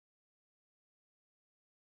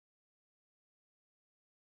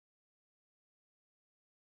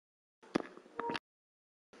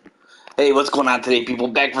Hey, what's going on today, people?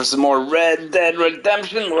 Back for some more Red Dead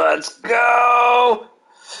Redemption. Let's go!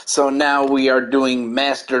 So now we are doing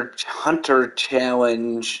Master Hunter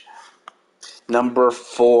Challenge number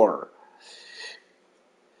 4.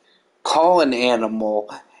 Call an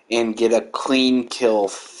animal and get a clean kill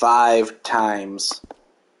 5 times.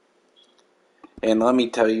 And let me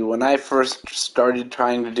tell you, when I first started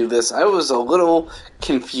trying to do this, I was a little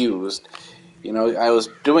confused. You know, I was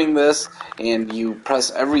doing this, and you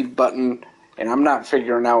press every button, and I'm not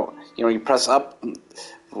figuring out, you press up,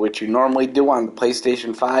 which you normally do on the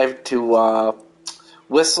PlayStation 5, to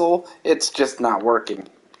whistle. It's just not working.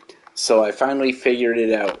 So I finally figured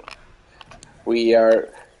it out. We are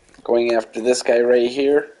going after this guy right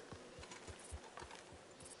here.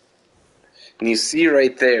 And you see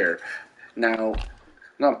right there. Now,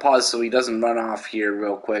 I'm going to pause so he doesn't run off here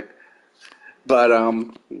real quick. But,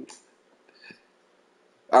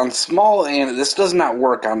 on small animals, this does not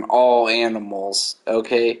work on all animals,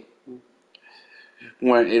 okay?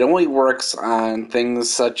 When it only works on things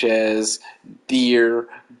such as deer,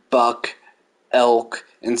 buck, elk,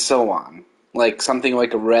 and so on. Like something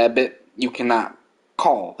like a rabbit, you cannot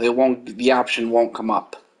call. It won't. The option won't come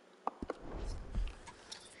up.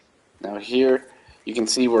 Now here, you can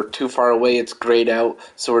see we're too far away. It's grayed out,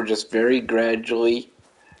 so we're just very gradually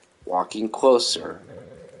walking closer.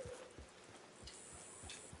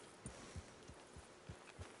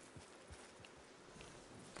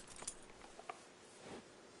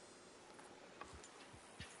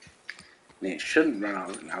 And it shouldn't run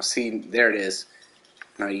out. Now see, there it is.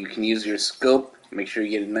 Now you can use your scope. Make sure you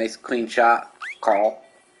get a nice clean shot. Call.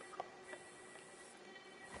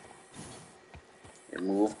 It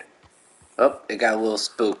moved. Oh, it got a little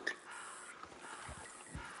spooked.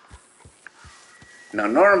 Now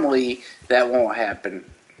normally that won't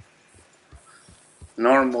happen.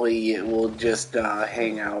 Normally it will just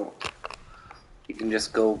hang out. You can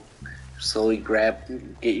just go slowly grab,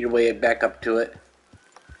 get your way back up to it.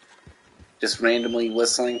 Just randomly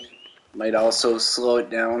whistling. Might also slow it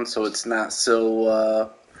down so it's not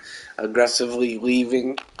so aggressively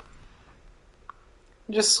leaving.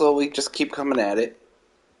 Just slowly, just keep coming at it.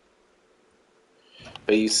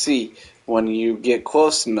 But you see, when you get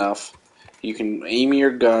close enough, you can aim your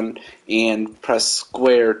gun and press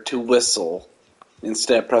square to whistle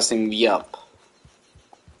instead of pressing the up.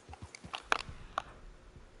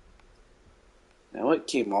 Now it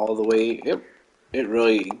came all the way. It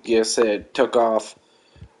really, yes, it took off.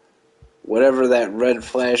 Whatever that red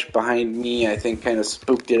flash behind me, I think kind of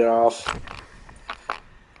spooked it off.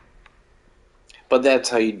 But that's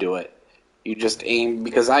how you do it. You just aim,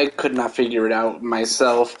 because I could not figure it out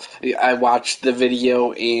myself. I watched the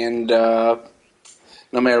video, and no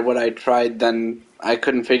matter what I tried, then I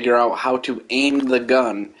couldn't figure out how to aim the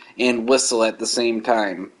gun and whistle at the same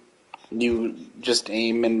time. You just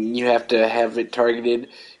aim, and you have to have it targeted.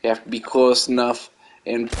 You have to be close enough,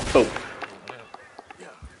 and boom.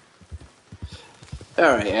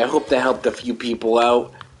 Alright, I hope that helped a few people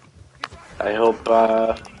out. I hope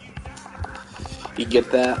you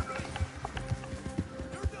get that.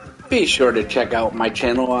 Be sure to check out my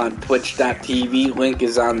channel on twitch.tv. Link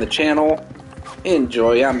is on the channel.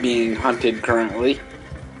 Enjoy, I'm being hunted currently.